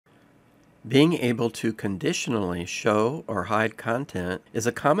Being able to conditionally show or hide content is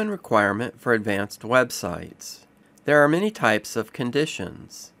a common requirement for advanced websites. There are many types of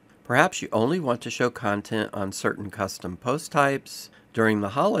conditions. Perhaps you only want to show content on certain custom post types during the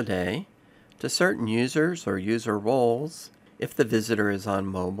holiday, to certain users or user roles, if the visitor is on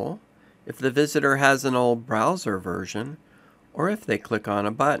mobile, if the visitor has an old browser version, or if they click on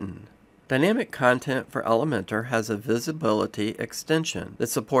a button. Dynamic content for Elementor has a visibility extension that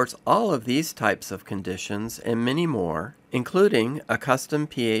supports all of these types of conditions and many more, including a custom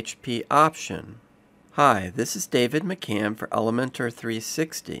PHP option. Hi, this is David McCann for Elementor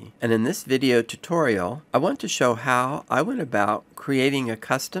 360, and in this video tutorial, I want to show how I went about creating a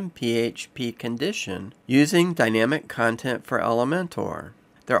custom PHP condition using dynamic content for Elementor.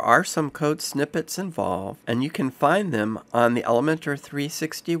 There are some code snippets involved, and you can find them on the Elementor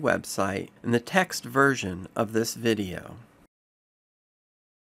 360 website in the text version of this video.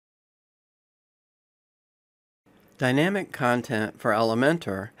 Dynamic content for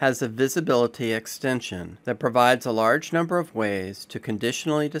Elementor has a visibility extension that provides a large number of ways to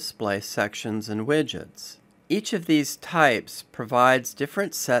conditionally display sections and widgets. Each of these types provides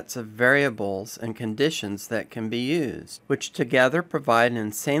different sets of variables and conditions that can be used, which together provide an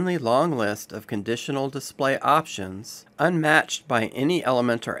insanely long list of conditional display options, unmatched by any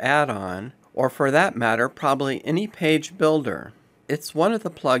Elementor add-on, or for that matter, probably any page builder. It's one of the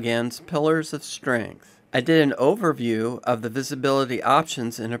plugin's pillars of strength. I did an overview of the visibility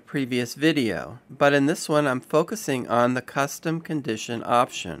options in a previous video, but in this one I'm focusing on the custom condition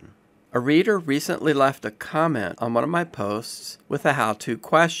option. A reader recently left a comment on one of my posts with a how-to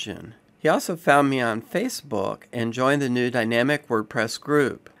question. He also found me on Facebook and joined the new dynamic WordPress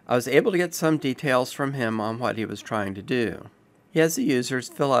group. I was able to get some details from him on what he was trying to do. He has the users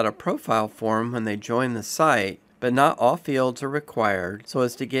fill out a profile form when they join the site, but not all fields are required so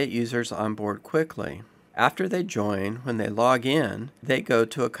as to get users on board quickly. After they join, when they log in, they go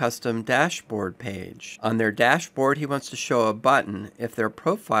to a custom dashboard page. On their dashboard, he wants to show a button if their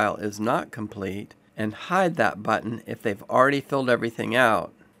profile is not complete and hide that button if they've already filled everything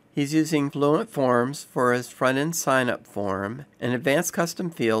out. He's using Fluent Forms for his front-end sign-up form and advanced custom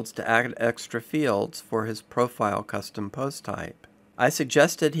fields to add extra fields for his profile custom post type. I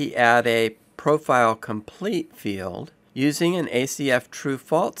suggested he add a profile complete field using an ACF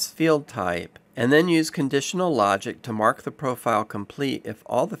true-false field type, and then use conditional logic to mark the profile complete if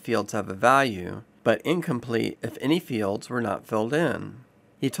all the fields have a value, but incomplete if any fields were not filled in.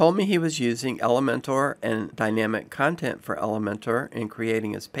 He told me he was using Elementor and dynamic content for Elementor in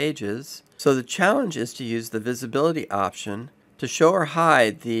creating his pages, so the challenge is to use the visibility option to show or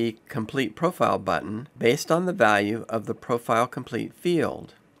hide the complete profile button based on the value of the profile complete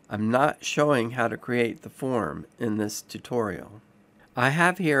field. I'm not showing how to create the form in this tutorial. I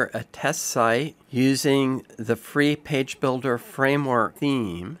have here a test site using the free Page Builder Framework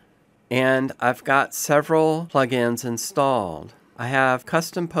theme, and I've got several plugins installed. I have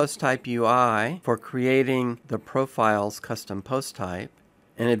Custom Post Type UI for creating the profile's custom post type,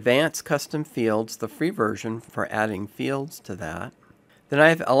 and Advanced Custom Fields, the free version for adding fields to that. Then I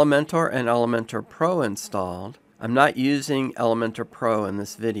have Elementor and Elementor Pro installed. I'm not using Elementor Pro in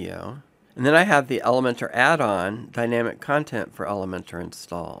this video. And then I have the Elementor add-on dynamic content for Elementor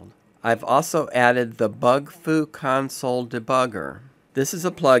installed. I've also added the BugFu console debugger. This is a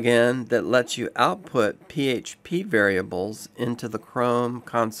plugin that lets you output PHP variables into the Chrome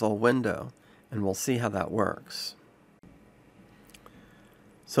console window, and we'll see how that works.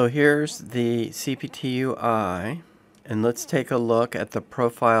 So here's the CPT UI, and let's take a look at the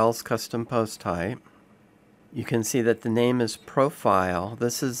profile's custom post type. You can see that the name is profile.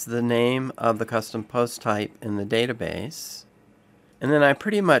 This is the name of the custom post type in the database. And then I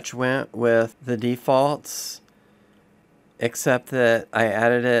pretty much went with the defaults, except that I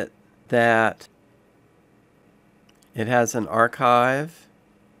added it that it has an archive,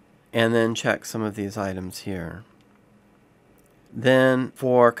 and then check some of these items here. Then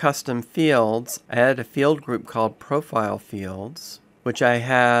for custom fields, I added a field group called profile fields, which I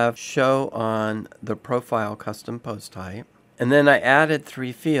have show on the profile custom post type. And then I added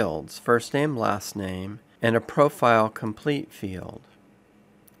 3 fields, first name, last name, and a profile complete field.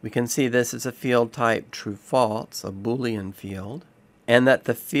 We can see this is a field type true-false, a Boolean field, and that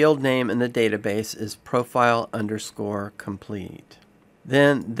the field name in the database is profile_complete.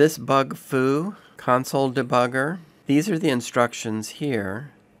 Then this BugFu console debugger, these are the instructions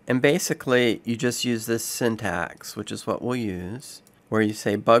here. And basically, you just use this syntax, which is what we'll use, where you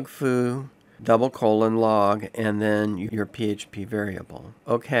say BugFu, log, and then your PHP variable.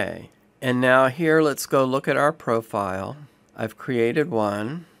 Okay, and now here let's go look at our profile. I've created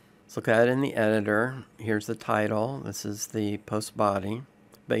one. Let's look at it in the editor. Here's the title. This is the post body.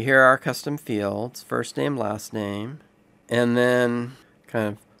 But here are our custom fields, first name, last name, and then kind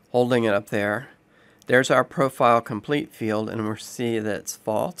of holding it up there. There's our profile complete field, and we'll see that it's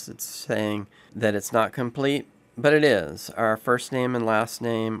false. It's saying that it's not complete, but it is. Our first name and last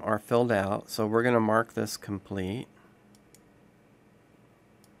name are filled out, so we're going to mark this complete.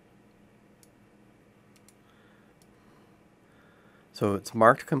 So it's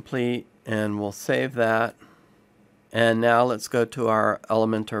marked complete, and we'll save that. And now let's go to our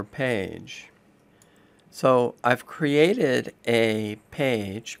Elementor page. So I've created a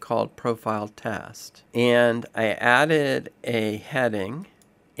page called Profile Test, and I added a heading,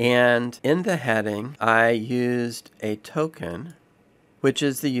 and in the heading I used a token, which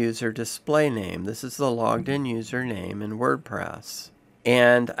is the user display name. This is the logged in username in WordPress.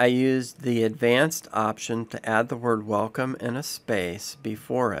 And I used the advanced option to add the word welcome and a space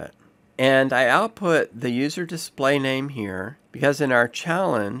before it. And I output the user display name here because in our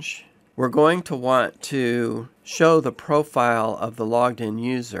challenge, we're going to want to show the profile of the logged in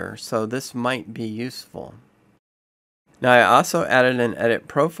user, so this might be useful. Now I also added an edit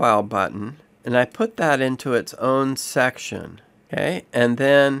profile button, and I put that into its own section. Okay, and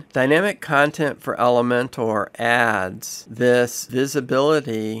then dynamic content for Elementor adds this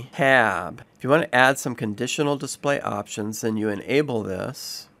visibility tab. If you want to add some conditional display options, then you enable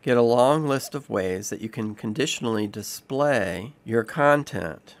this. Get a long list of ways that you can conditionally display your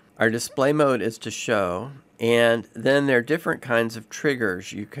content. Our display mode is to show, and then there are different kinds of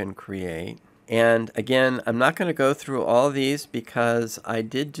triggers you can create. And again, I'm not going to go through all of these because I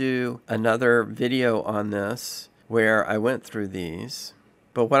did do another video on this where I went through these.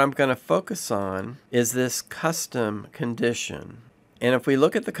 But what I'm going to focus on is this custom condition. And if we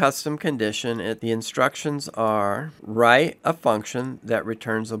look at the custom condition, the instructions are write a function that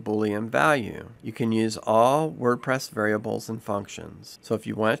returns a Boolean value. You can use all WordPress variables and functions. So if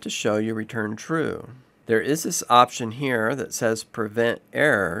you want it to show, you return true. There is this option here that says prevent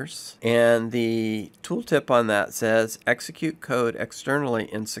errors, and the tooltip on that says execute code externally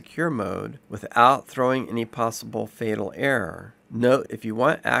in secure mode without throwing any possible fatal error. Note, if you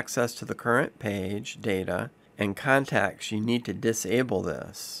want access to the current page data and contacts, you need to disable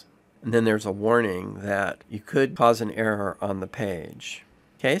this. And then there's a warning that you could cause an error on the page.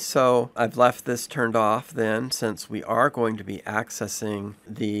 Okay, so I've left this turned off then, since we are going to be accessing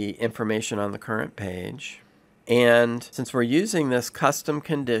the information on the current page. And since we're using this custom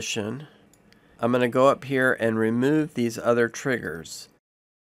condition, I'm going to go up here and remove these other triggers.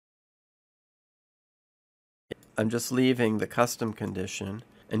 I'm just leaving the custom condition.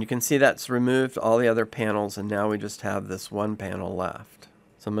 And you can see that's removed all the other panels, and now we just have this one panel left.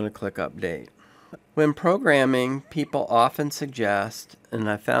 So I'm going to click Update. When programming, people often suggest, and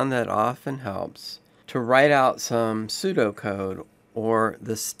I found that often helps, to write out some pseudocode or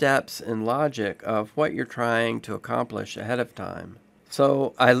the steps and logic of what you're trying to accomplish ahead of time.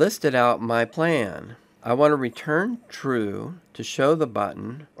 So I listed out my plan. I want to return true to show the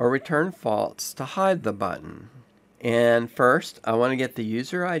button, or return false to hide the button. And first, I want to get the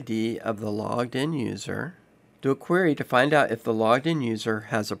user ID of the logged in user. Do a query to find out if the logged in user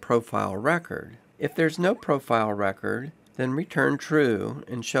has a profile record. If there's no profile record, then return true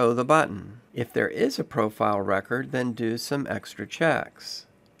and show the button. If there is a profile record, then do some extra checks.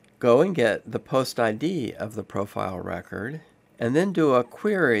 Go and get the post ID of the profile record, and then do a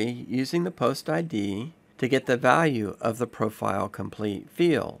query using the post ID to get the value of the profile complete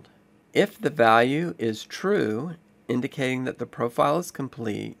field. If the value is true, indicating that the profile is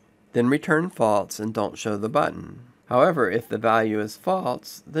complete, then return false and don't show the button. However, if the value is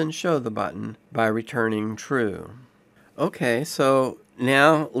false, then show the button by returning true. Okay, so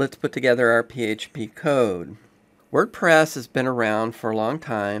now let's put together our PHP code. WordPress has been around for a long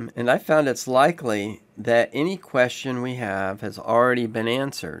time, and I found it's likely that any question we have has already been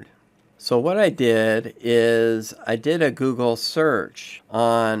answered. So what I did is I did a Google search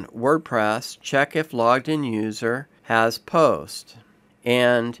on WordPress, check if logged in user has post.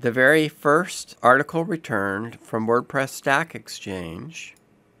 And the very first article returned from WordPress Stack Exchange,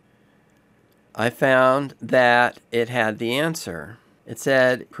 I found that it had the answer. It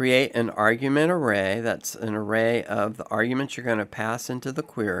said create an argument array, that's an array of the arguments you're going to pass into the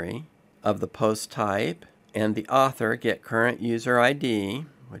query, of the post type, and the author, get current user ID,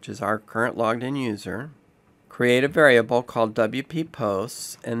 which is our current logged in user. Create a variable called WP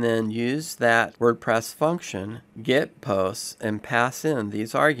posts, and then use that WordPress function, get posts, and pass in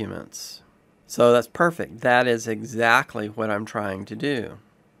these arguments. So that's perfect. That is exactly what I'm trying to do.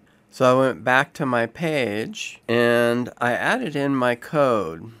 So I went back to my page and I added in my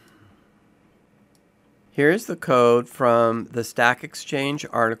code. Here's the code from the Stack Exchange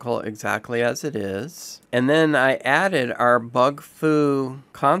article exactly as it is. And then I added our bug foo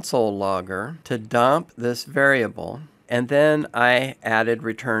console logger to dump this variable. And then I added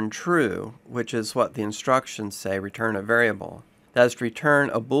return true, which is what the instructions say, return a variable. That is to return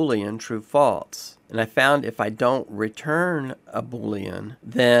a Boolean true false. And I found if I don't return a Boolean,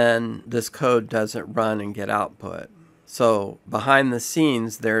 then this code doesn't run and get output. So behind the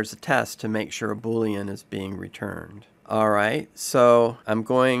scenes, there's a test to make sure a Boolean is being returned. All right, so I'm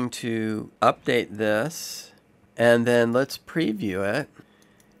going to update this, and then let's preview it.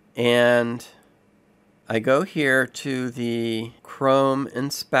 And I go here to the Chrome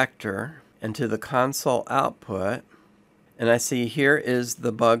inspector and to the console output, and I see here is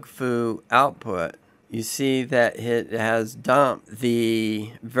the bug foo output. You see that it has dumped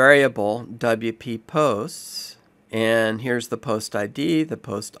the variable WP posts. And here's the post ID, the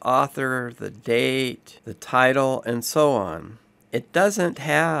post author, the date, the title, and so on. It doesn't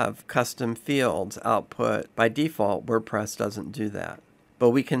have custom fields output. By default, WordPress doesn't do that. But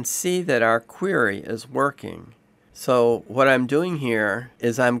we can see that our query is working. So what I'm doing here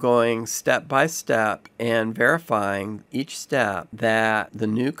is I'm going step by step and verifying each step that the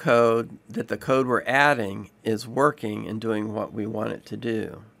new code, that the code we're adding is working and doing what we want it to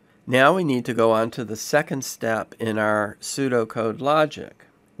do. Now we need to go on to the second step in our pseudocode logic.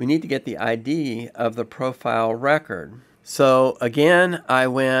 We need to get the ID of the profile record. So again, I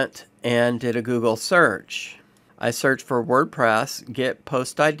went and did a Google search. I searched for WordPress get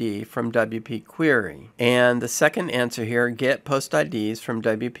post ID from WP query. And the second answer here, get post IDs from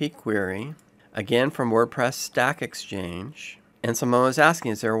WP query. Again, from WordPress Stack Exchange. And someone was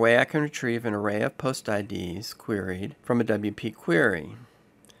asking, is there a way I can retrieve an array of post IDs queried from a WP query?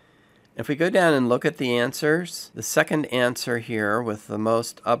 If we go down and look at the answers, the second answer here with the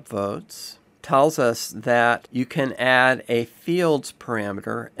most upvotes tells us that you can add a fields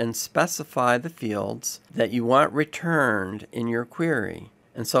parameter and specify the fields that you want returned in your query.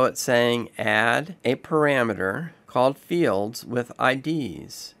 And so it's saying add a parameter called fields with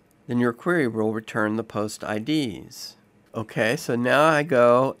IDs. Then your query will return the post IDs. Okay, so now I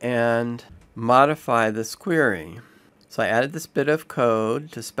go and modify this query. So I added this bit of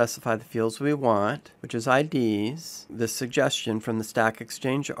code to specify the fields we want, which is IDs, this suggestion from the Stack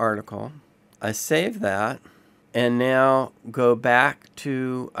Exchange article. I save that, and now go back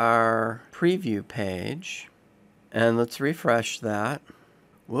to our preview page, and let's refresh that.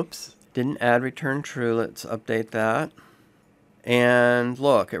 Whoops, didn't add return true. Let's update that. And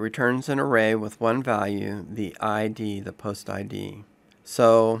look, it returns an array with one value, the ID, the post ID.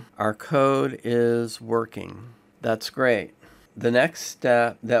 So our code is working. That's great. The next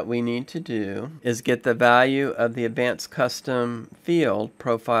step that we need to do is get the value of the advanced custom field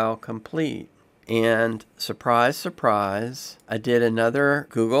profile complete. And surprise, surprise, I did another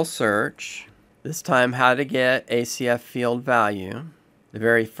Google search, this time how to get ACF field value. The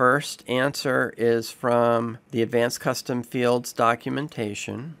very first answer is from the Advanced Custom Fields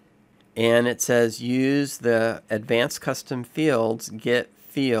documentation, and it says use the Advanced Custom Fields get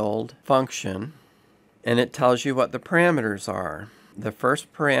field function, and it tells you what the parameters are. The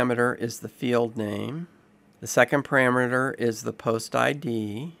first parameter is the field name, the second parameter is the post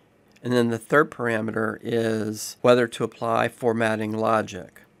ID, and then the third parameter is whether to apply formatting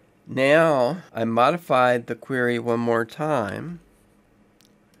logic. Now I modified the query one more time,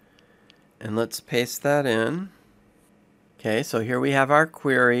 and let's paste that in. Okay, so here we have our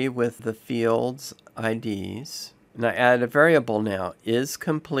query with the fields IDs. And I add a variable now, is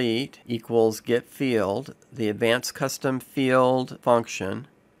complete equals get field, the advanced custom field function.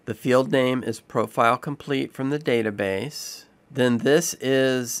 The field name is profile complete from the database. Then this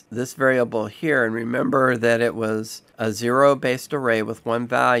is this variable here, and remember that it was a zero-based array with one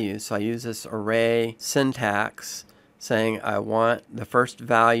value, so I use this array syntax saying I want the first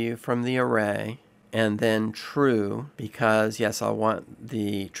value from the array and then true, because yes, I want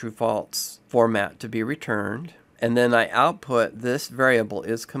the true-false format to be returned. And then I output this variable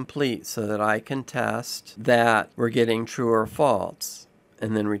is complete so that I can test that we're getting true or false,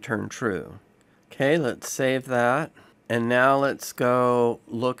 and then return true. Okay, let's save that. And now let's go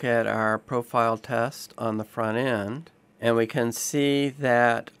look at our profile test on the front end, and we can see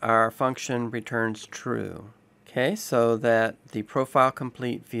that our function returns true. Okay, so that the profile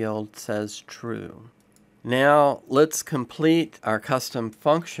complete field says true. Now let's complete our custom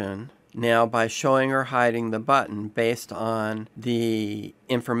function now by showing or hiding the button based on the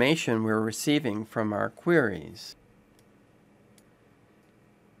information we're receiving from our queries.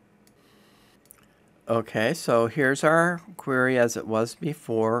 Okay, so here's our query as it was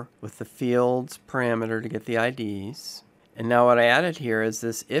before with the fields parameter to get the IDs. And now what I added here is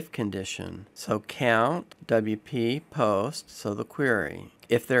this if condition. So count WP post, so the query.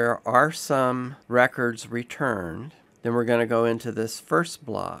 If there are some records returned, then we're going to go into this first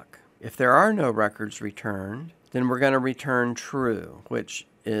block. If there are no records returned, then we're going to return true, which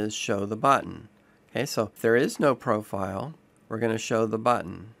is show the button. Okay, so if there is no profile, we're going to show the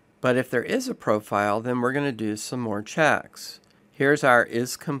button. But if there is a profile, then we're going to do some more checks. Here's our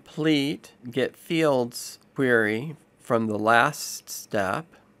is complete get fields query from the last step.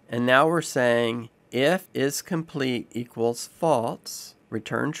 And now we're saying if is complete equals false,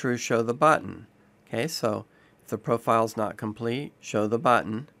 return true, show the button. Okay, so if the profile is not complete, show the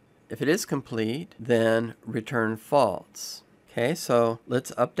button. If it is complete, then return false. Okay, so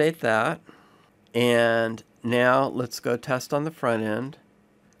let's update that. And now let's go test on the front end.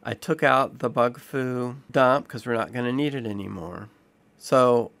 I took out the bug foo dump because we're not going to need it anymore.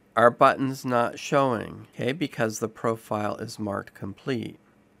 So our button's not showing, okay, because the profile is marked complete.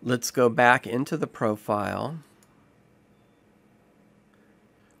 Let's go back into the profile.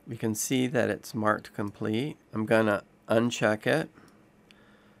 We can see that it's marked complete. I'm going to uncheck it.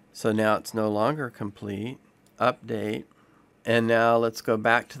 So now it's no longer complete. Update. And now let's go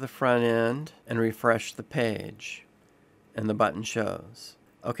back to the front end and refresh the page. And the button shows.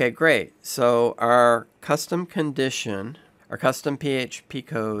 Okay, great. So our custom condition, our custom PHP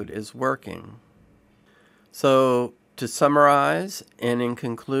code is working. So to summarize and in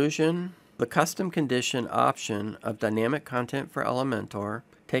conclusion, the custom condition option of dynamic content for Elementor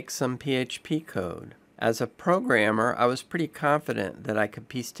takes some PHP code. As a programmer, I was pretty confident that I could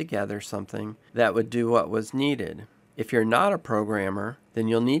piece together something that would do what was needed. If you're not a programmer, then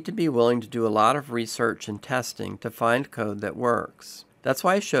you'll need to be willing to do a lot of research and testing to find code that works. That's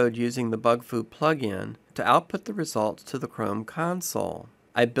why I showed using the BugFoo plugin to output the results to the Chrome console.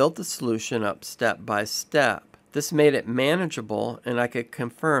 I built the solution up step by step. This made it manageable, and I could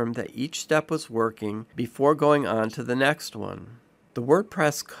confirm that each step was working before going on to the next one. The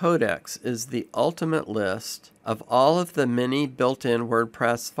WordPress Codex is the ultimate list of all of the many built-in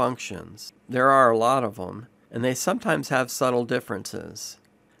WordPress functions. There are a lot of them, and they sometimes have subtle differences.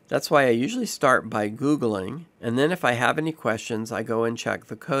 That's why I usually start by Googling, and then if I have any questions, I go and check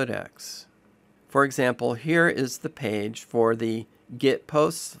the codex. For example, here is the page for the get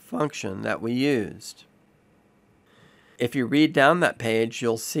posts function that we used. If you read down that page,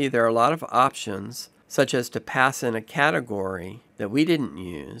 you'll see there are a lot of options, such as to pass in a category that we didn't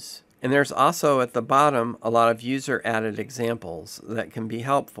use. And there's also at the bottom a lot of user-added examples that can be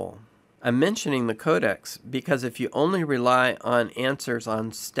helpful. I'm mentioning the codex because if you only rely on answers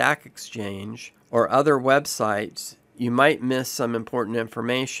on Stack Exchange or other websites, you might miss some important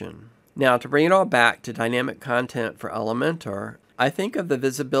information. Now, to bring it all back to dynamic content for Elementor, I think of the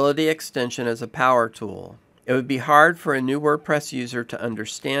visibility extension as a power tool. It would be hard for a new WordPress user to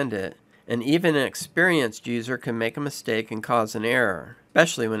understand it, and even an experienced user can make a mistake and cause an error,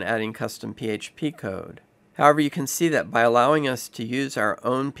 especially when adding custom PHP code. However, you can see that by allowing us to use our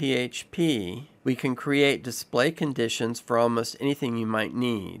own PHP, we can create display conditions for almost anything you might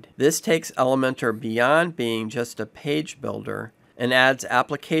need. This takes Elementor beyond being just a page builder and adds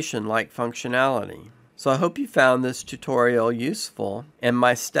application-like functionality. So I hope you found this tutorial useful, and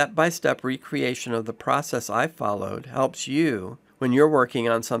my step-by-step recreation of the process I followed helps you when you're working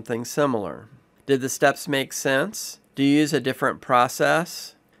on something similar. Did the steps make sense? Do you use a different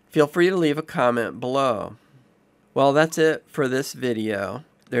process? Feel free to leave a comment below. Well, that's it for this video.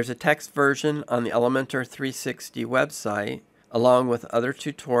 There's a text version on the Elementor 360 website, along with other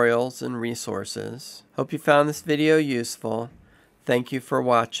tutorials and resources. Hope you found this video useful. Thank you for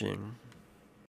watching.